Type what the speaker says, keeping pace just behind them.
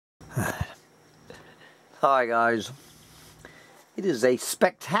Hi guys, it is a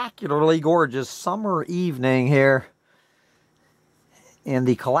spectacularly gorgeous summer evening here in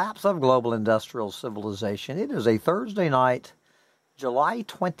the collapse of global industrial civilization. It is a Thursday night, July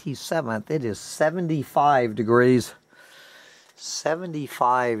 27th. It is 75 degrees.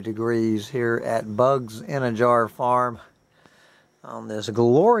 75 degrees here at Bugs in a Jar Farm on this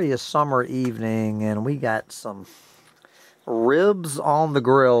glorious summer evening, and we got some ribs on the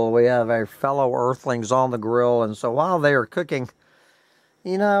grill. We have our fellow earthlings on the grill, and so while they are cooking,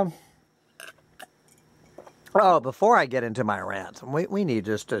 oh, before I get into my rant, we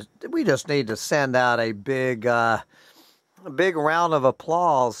just need to send out a big round of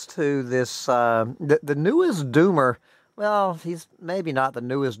applause to this the newest doomer. Well, he's maybe not the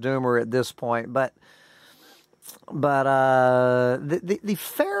newest doomer at this point, but the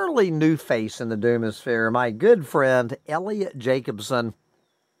fairly new face in the doomosphere, my good friend Eliot Jacobson.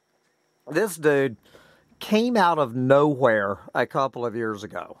 This dude came out of nowhere a couple of years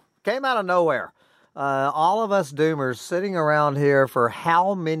ago. Came out of nowhere. All of us doomers sitting around here for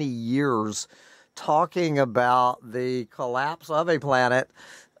how many years talking about the collapse of a planet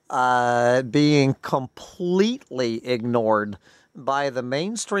being completely ignored by the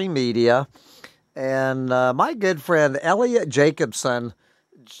mainstream media. And my good friend Eliot Jacobson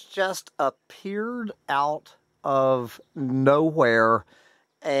just appeared out of nowhere,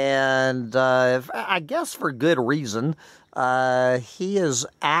 and I guess for good reason. He has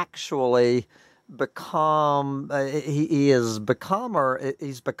actually become, he's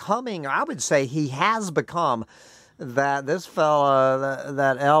becoming, I would say he has become, that this fella,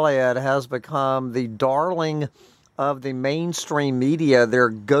 that Eliot has become the darling of the mainstream media, their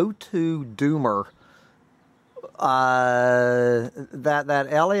go-to doomer. That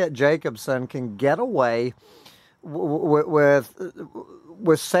Eliot Jacobson can get away with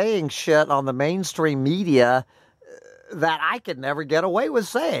saying shit on the mainstream media that I could never get away with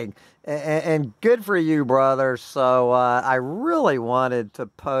saying. And good for you, brother. So I really wanted to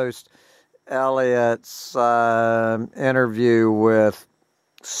post Eliot's interview with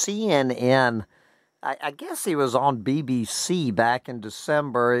CNN. I guess he was on BBC back in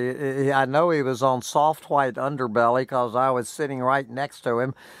December. I know he was on Soft White Underbelly because I was sitting right next to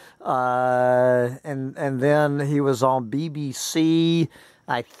him. And then he was on BBC.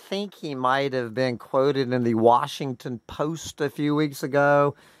 I think he might have been quoted in the Washington Post a few weeks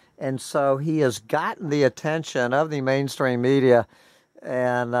ago. And so he has gotten the attention of the mainstream media.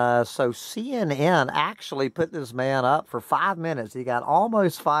 And so CNN actually put this man up for 5 minutes. He got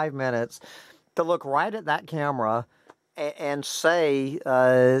almost 5 minutes to look right at that camera and say,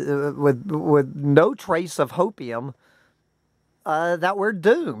 with no trace of hopium, that we're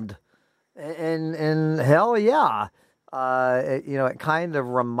doomed. And hell yeah. It kind of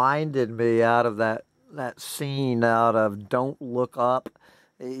reminded me out of that scene out of Don't Look Up,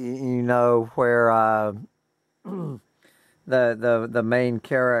 where the main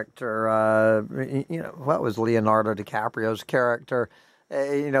character, what was Leonardo DiCaprio's character,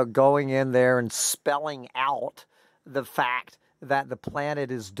 going in there and spelling out the fact that the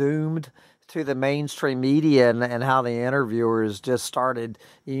planet is doomed to the mainstream media, and how the interviewers just started,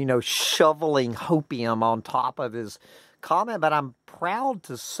 shoveling hopium on top of his comment. But I'm proud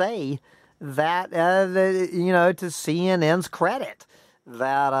to say that, to CNN's credit,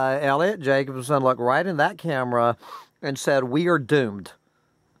 that Eliot Jacobson looked right in that camera and said, "We are doomed."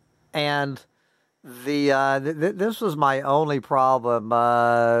 And this was my only problem,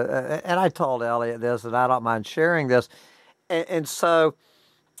 and I told Eliot this, and I don't mind sharing this. And so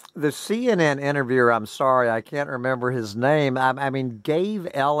the CNN interviewer, I'm sorry, I can't remember his name, gave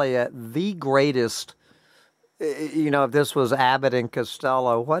Eliot the greatest, if this was Abbott and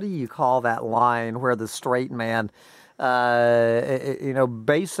Costello, what do you call that line where the straight man,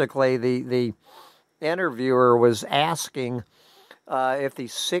 basically the interviewer was asking if the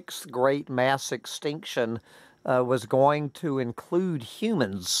sixth great mass extinction was going to include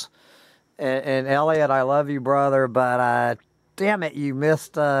humans. And Eliot, I love you, brother, but damn it, you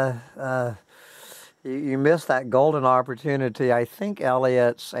missed you missed that golden opportunity. I think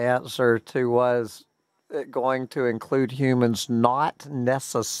Eliot's answer was going to include humans, not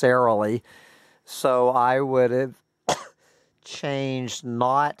necessarily. So I would have changed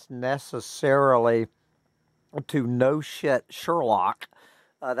not necessarily to no shit Sherlock,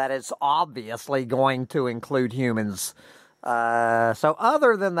 that it's obviously going to include humans. So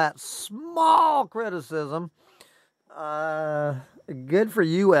other than that small criticism, good for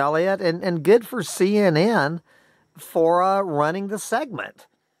you, Eliot, and good for CNN for running the segment.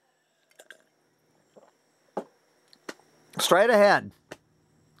 Straight ahead.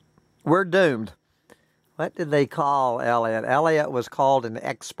 We're doomed. What did they call Eliot? Eliot was called an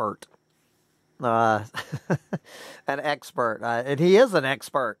expert. An expert. And he is an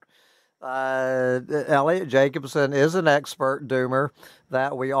expert. Eliot Jacobson is an expert doomer,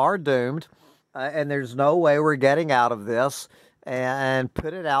 that we are doomed, and there's no way we're getting out of this, and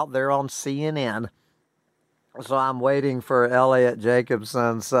put it out there on CNN. So I'm waiting for Eliot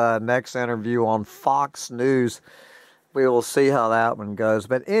Jacobson's next interview on Fox News. We will see how that one goes.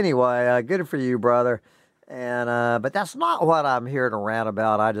 But anyway, good for you, brother. And but that's not what I'm here to rant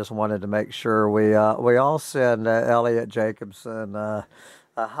about. I just wanted to make sure we all send Eliot Jacobson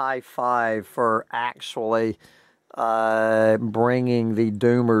a high five for actually bringing the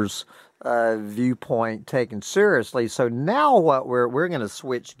Doomers viewpoint taken seriously. So now what we're going to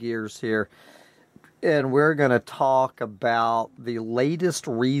switch gears here, and we're going to talk about the latest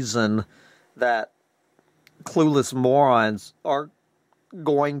reason that clueless morons are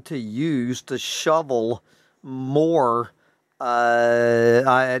going to use to shovel more,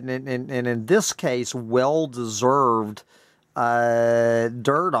 and in this case, well-deserved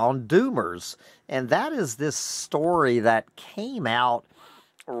dirt on doomers. And that is this story that came out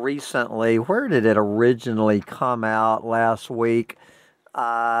recently. Where did it originally come out last week?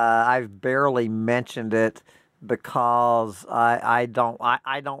 I've barely mentioned it because I don't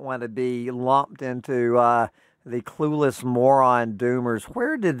want to be lumped into the clueless moron doomers.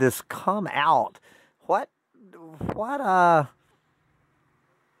 Where did this come out? What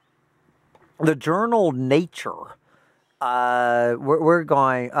the journal Nature. We're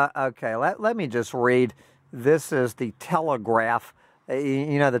going, okay, let me just read. This is the Telegraph.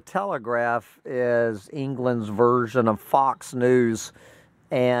 You know, the Telegraph is England's version of Fox News,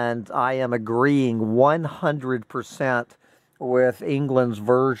 and I am agreeing 100% with England's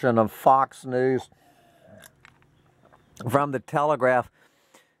version of Fox News. From the Telegraph: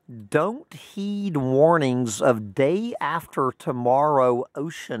 don't heed warnings of day after tomorrow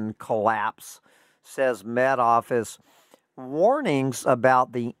ocean collapse, says Met Office. Warnings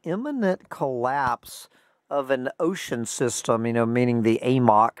about the imminent collapse of an ocean system, meaning the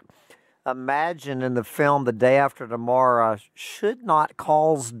AMOC, imagined in the film The Day After Tomorrow, should not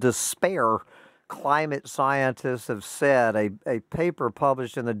cause despair, climate scientists have said. A paper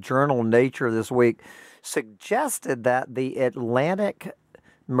published in the journal Nature this week suggested that the Atlantic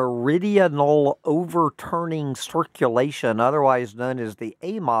meridional overturning circulation, otherwise known as the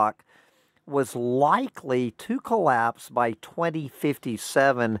AMOC, was likely to collapse by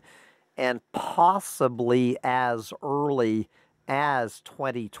 2057 and possibly as early as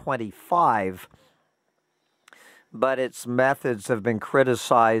 2025. But its methods have been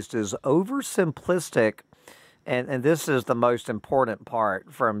criticized as oversimplistic, and this is the most important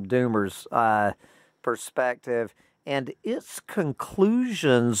part from Doomer's perspective, and its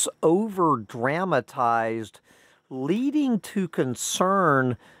conclusions over-dramatized, leading to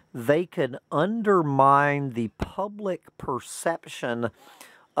concern they could undermine the public perception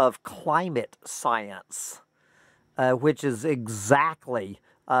of climate science, which is exactly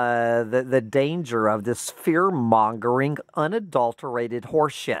the danger of this fear-mongering, unadulterated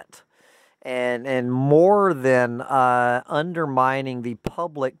horseshit. And more than undermining the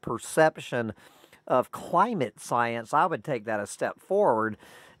public perception of climate science, I would take that a step forward.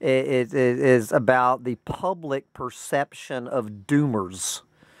 It is about the public perception of doomers.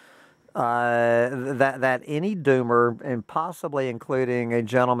 That any doomer, and possibly including a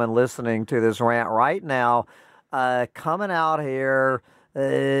gentleman listening to this rant right now, coming out here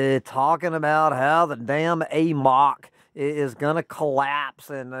talking about how the damn AMOC is going to collapse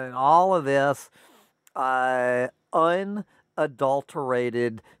and all of this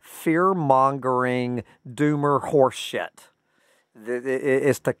unadulterated, fear-mongering doomer horseshit.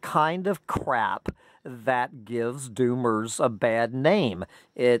 It's the kind of crap that gives doomers a bad name.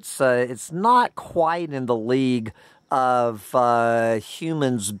 It's not quite in the league of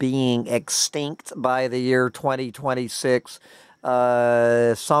humans being extinct by the year 2026,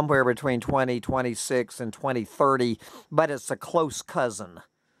 somewhere between 2026 and 2030, but it's a close cousin.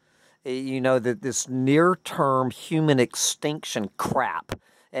 That this near-term human extinction crap,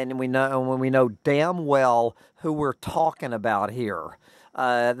 and we know damn well who we're talking about here.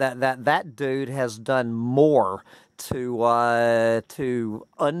 That dude has done more to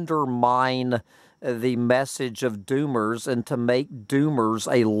undermine the message of doomers and to make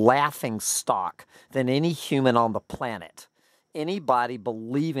doomers a laughing stock than any human on the planet. Anybody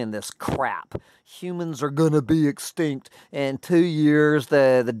believing this crap, humans are going to be extinct in 2 years,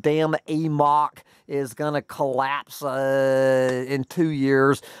 the damn AMOC is going to collapse in 2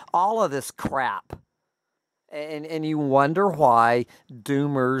 years, all of this crap. And you wonder why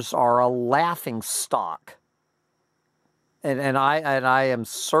doomers are a laughing stock. And I am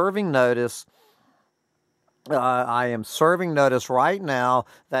serving notice. I am serving notice right now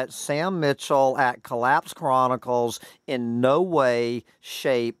that Sam Mitchell at Collapse Chronicles in no way,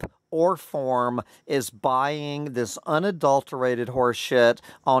 shape, or form is buying this unadulterated horse shit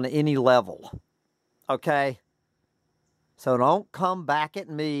on any level. Okay? So don't come back at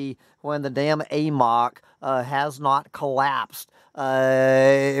me when the damn AMOC has not collapsed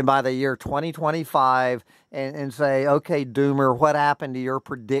by the year 2025 and say, okay, Doomer, what happened to your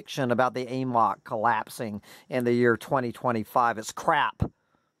prediction about the AMOC collapsing in the year 2025? It's crap.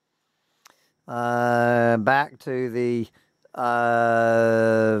 Back to the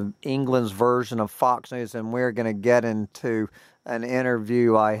England's version of Fox News, and we're going to get into an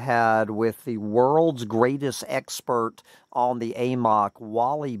interview I had with the world's greatest expert on the AMOC,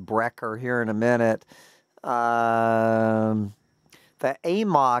 Wally Broecker, here in a minute. The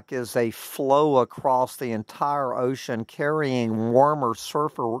AMOC is a flow across the entire ocean carrying warmer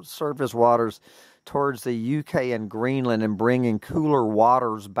surface waters towards the UK and Greenland and bringing cooler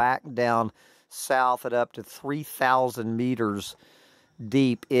waters back down south at up to 3,000 meters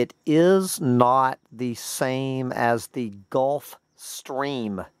deep. It is not the same as the Gulf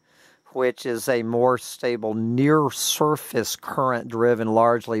Stream, which is a more stable near-surface current driven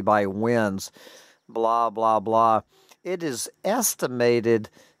largely by winds. Blah, blah, blah. It is estimated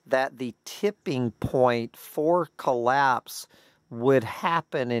that the tipping point for collapse would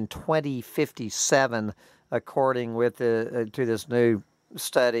happen in 2057, according to this new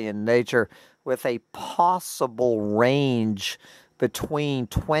study in Nature, with a possible range between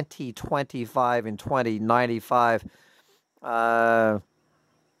 2025 and 2095. A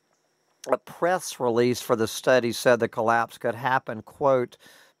press release for the study said the collapse could happen, quote,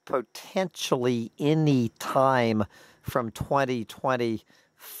 potentially any time from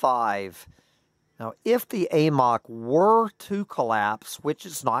 2025. Now, if the AMOC were to collapse, which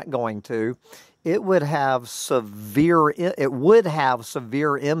it's not going to, it would have severe impacts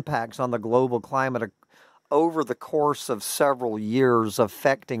on the global climate over the course of several years,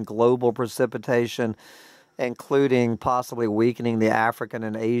 affecting global precipitation, including possibly weakening the African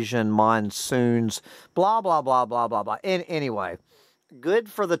and Asian monsoons, blah, blah, blah, blah, blah, blah. Anyway, good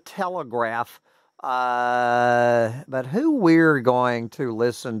for the Telegraph, but who we're going to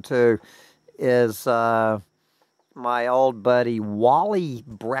listen to is my old buddy Wally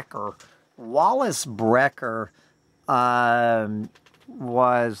Broecker. Wallace Broecker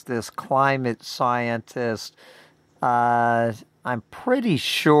was this climate scientist. I'm pretty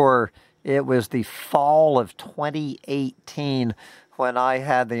sure it was the fall of 2018 when I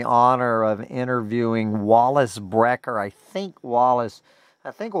had the honor of interviewing Wallace Broecker. I think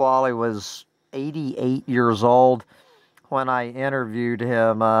Wally was 88 years old when I interviewed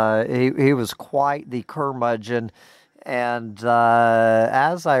him. He was quite the curmudgeon. And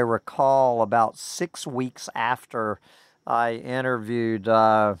as I recall, about 6 weeks after I interviewed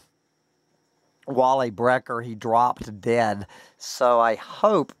Wally Broecker, he dropped dead. So I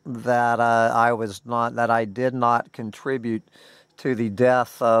hope that I did not contribute to the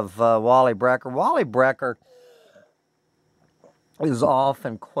death of Wally Broecker. Wally Broecker is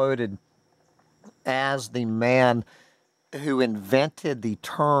often quoted as the man who invented the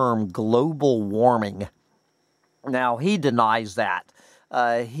term global warming. Now, he denies that.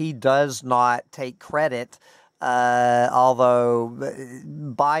 He does not take credit, although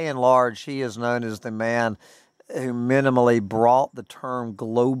by and large he is known as the man who minimally brought the term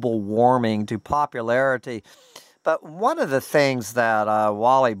global warming to popularity. But one of the things that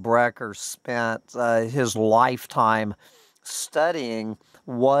Wally Broecker spent his lifetime studying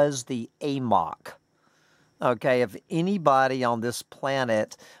was the AMOC. Okay, if anybody on this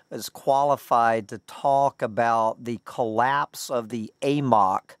planet is qualified to talk about the collapse of the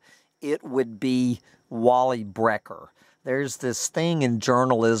AMOC, it would be Wally Broecker. There's this thing in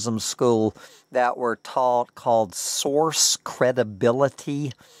journalism school that we're taught called source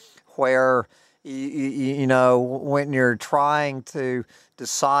credibility, where, you know, when you're trying to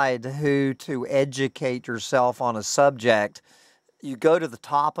decide who to educate yourself on a subject, you go to the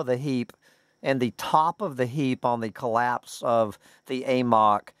top of the heap. And the top of the heap on the collapse of the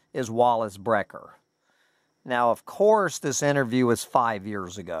AMOC is Wallace Broecker. Now, of course, this interview was 5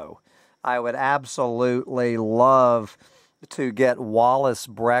 years ago. I would absolutely love to get Wallace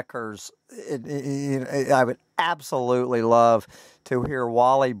Broecker's... I would absolutely love to hear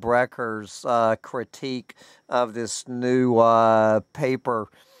Wally Broecker's critique of this new paper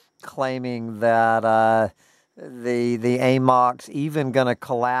claiming that the AMOC's even going to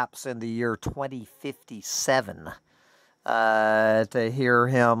collapse in the year 2057. To hear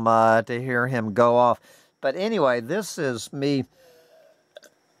him go off. But anyway, this is me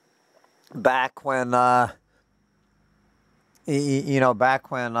back when I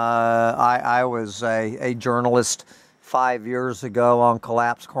was a journalist 5 years ago on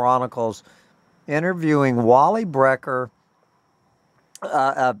Collapse Chronicles, interviewing Wally Broecker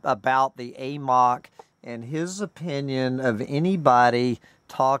about the AMOC and his opinion of anybody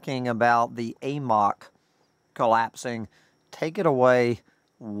talking about the AMOC collapsing. Take it away,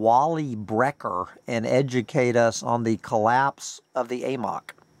 Wally Broecker, and educate us on the collapse of the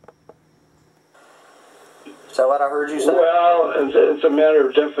AMOC. Is that what I heard you say? Well, it's a matter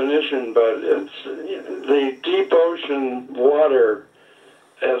of definition, but it's the deep ocean water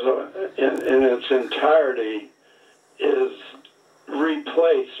in its entirety is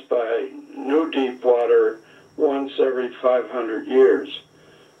replaced by new deep water once every 500 years,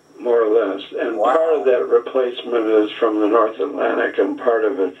 more or less. And wow. Part of that replacement is from the North Atlantic, and part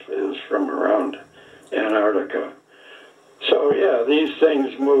of it is from around Antarctica. So, yeah, these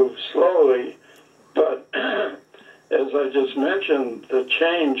things move slowly, but as I just mentioned, the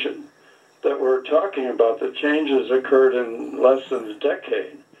change that we're talking about, the changes occurred in less than a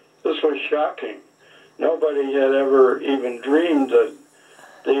decade. This was shocking. Nobody had ever even dreamed that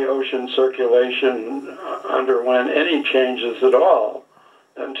the ocean circulation underwent any changes at all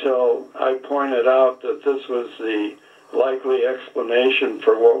until I pointed out that this was the likely explanation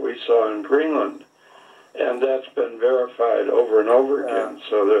for what we saw in Greenland. And that's been verified over and over again,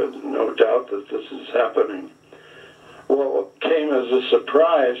 so there's no doubt that this is happening. What came as a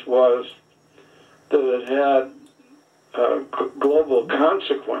surprise was that it had global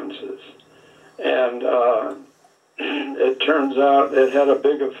consequences. And it turns out it had a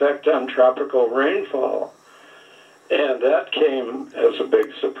big effect on tropical rainfall. And that came as a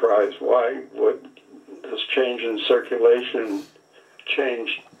big surprise. Why would this change in circulation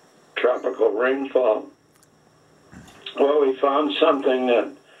change tropical rainfall? Well, we found something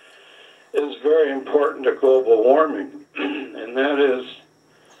that is very important to global warming, and that is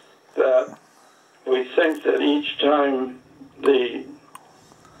that we think that each time the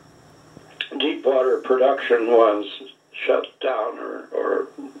deep water production was shut down or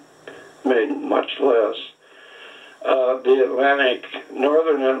made much less, the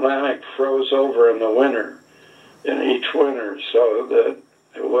northern Atlantic froze over in the winter, in each winter, so that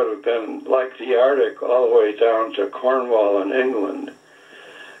it would have been like the Arctic all the way down to Cornwall in England.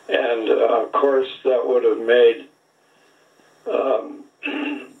 And, of course, that would have made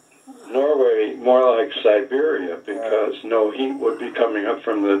Norway more like Siberia, because no heat would be coming up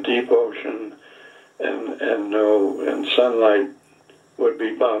from the deep ocean, and sunlight would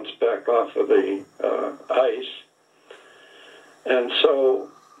be bounced back off of the ice. And so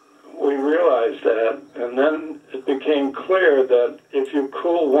we realized that, and then it became clear that if you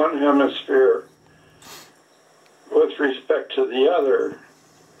cool one hemisphere with respect to the other,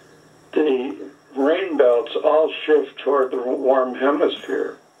 the rain belts all shift toward the warm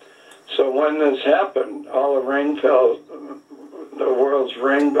hemisphere. So when this happened, all the world's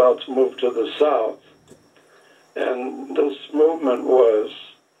rain belts moved to the south. And this movement was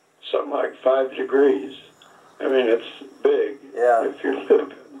something like 5 degrees. I mean, it's big if you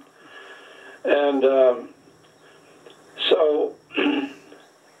live in. And so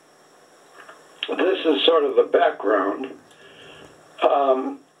this is sort of the background.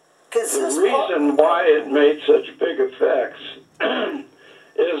 The reason why it made such big effects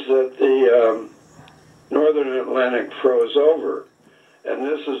is that the northern Atlantic froze over. And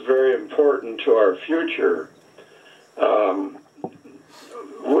this is very important to our future.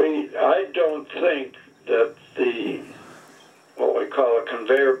 I don't think that what we call a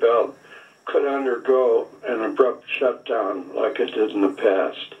conveyor belt could undergo an abrupt shutdown like it did in the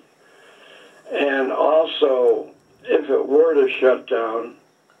past. And also, if it were to shut down,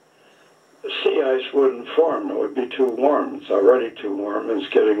 sea ice wouldn't form. It would be too warm. It's already too warm. It's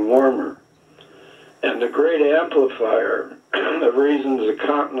getting warmer. And the great amplifier, the reason the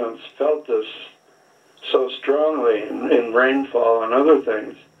continents felt this so strongly in rainfall and other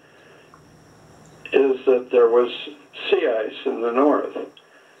things, is that there was sea ice in the north.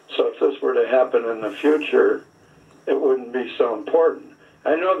 So if this were to happen in the future, it wouldn't be so important.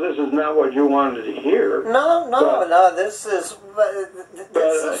 I know this is not what you wanted to hear. No, this is...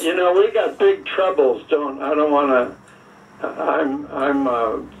 you know, we got big troubles. I don't want to...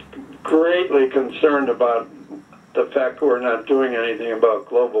 I'm greatly concerned about the fact we're not doing anything about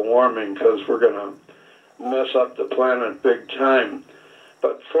global warming, because we're going to mess up the planet big time.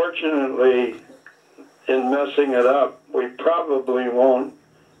 But fortunately, in messing it up, we probably won't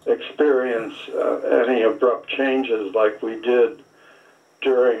experience any abrupt changes like we did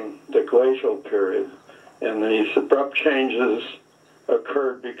during the glacial period. And these abrupt changes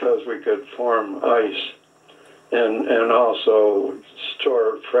occurred because we could form ice and also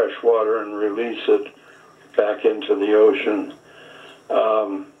store fresh water and release it back into the ocean.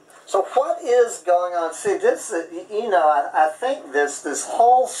 So what is going on? See, this, I think this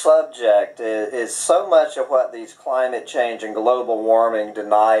whole subject is so much of what these climate change and global warming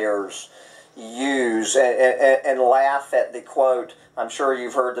deniers use and laugh at the quote. I'm sure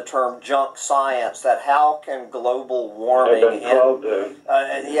you've heard the term junk science, that how can global warming how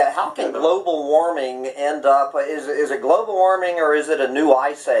can global warming end up, is it global warming or is it a new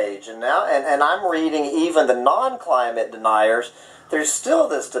ice age? And now and I'm reading even the non-climate deniers, there's still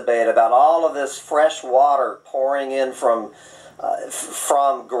this debate about all of this fresh water pouring in from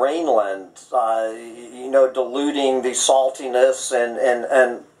Greenland, diluting the saltiness,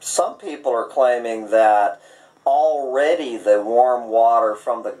 and some people are claiming that already the warm water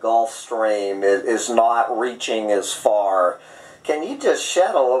from the Gulf Stream is not reaching as far. Can you just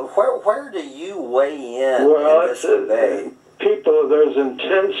shed a little, where do you weigh in this debate? There's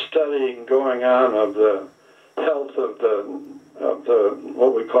intense studying going on of the health of the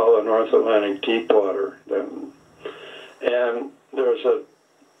what we call the North Atlantic deep water, and there's a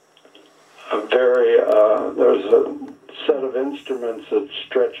set of instruments that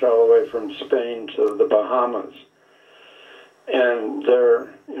stretch all the way from Spain to the Bahamas, and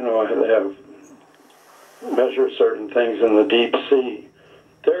they have measure certain things in the deep sea.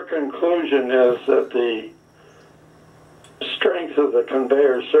 Their conclusion is that the strength of the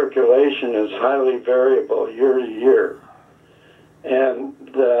conveyor circulation is highly variable year to year, and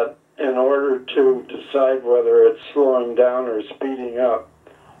that in order to decide whether it's slowing down or speeding up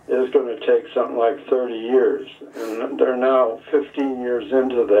is going to take something like 30 years. And they're now 15 years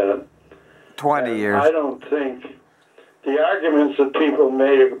into that. 20 years. I don't think the arguments that people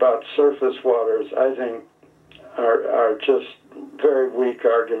made about surface waters, I think, are just very weak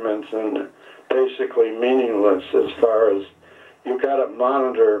arguments and basically meaningless, as far as you've got to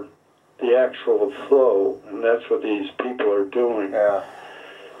monitor the actual flow, and that's what these people are doing. Yeah.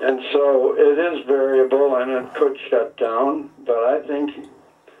 And so it is variable, and it could shut down, but I think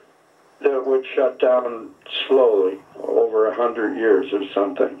that it would shut down slowly, over 100 years or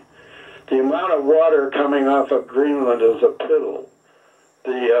something. The amount of water coming off of Greenland is a piddle.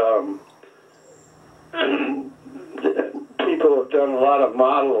 People have done a lot of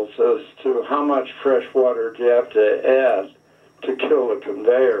models as to how much fresh water do you have to add to kill the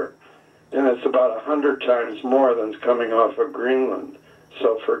conveyor, and it's about 100 times more than's coming off of Greenland.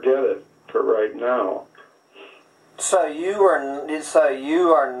 So forget it for right now. So you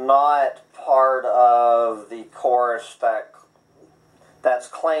are not part of the chorus that's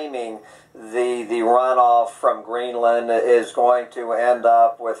claiming the runoff from Greenland is going to end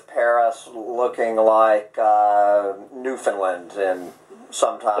up with Paris looking like Newfoundland in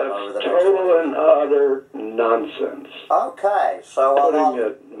sometime over the next total and utter nonsense. Okay, so putting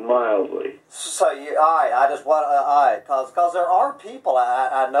it mildly. So I just want because there are people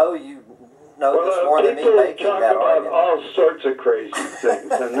I know you know this more than me making that argument. About all sorts of crazy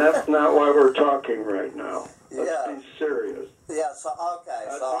things, and that's not why we're talking right now. Let's be serious. Yeah. So okay.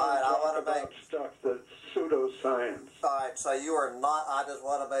 I want to make stuff that's pseudoscience. All right. So you are not. I just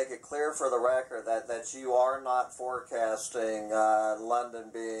want to make it clear for the record that you are not forecasting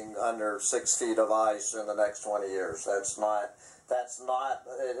London being under 6 feet of ice in the next 20 years. That's not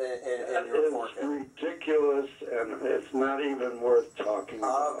in your forecast. It's ridiculous, and it's not even worth talking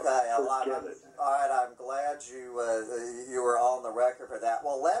about. Okay. Forget it. All right. I'm glad you were on the record for that.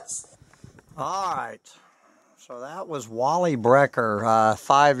 Well, let's. All right. So that was Wally Broecker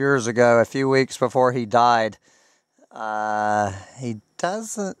 5 years ago, a few weeks before he died. He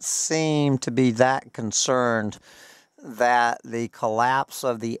doesn't seem to be that concerned that the collapse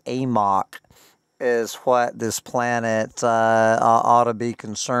of the AMOC is what this planet ought to be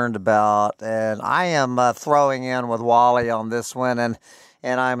concerned about. And I am throwing in with Wally on this one, and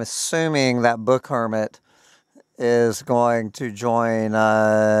I'm assuming that Book Hermit is going to join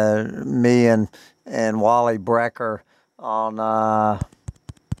me and Wally Broecker on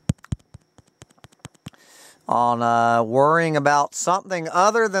worrying about something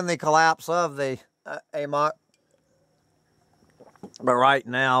other than the collapse of the AMOC. But right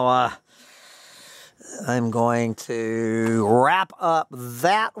now, I'm going to wrap up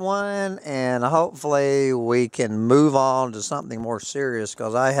that one, and hopefully we can move on to something more serious,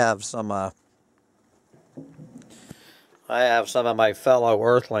 because I have some of my fellow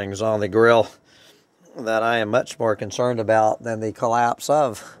Earthlings on the grill. that I am much more concerned about than the collapse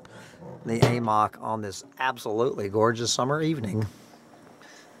of the AMOC on this absolutely gorgeous summer evening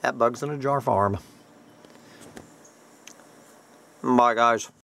at Bugs in a Jar Farm. Bye, guys.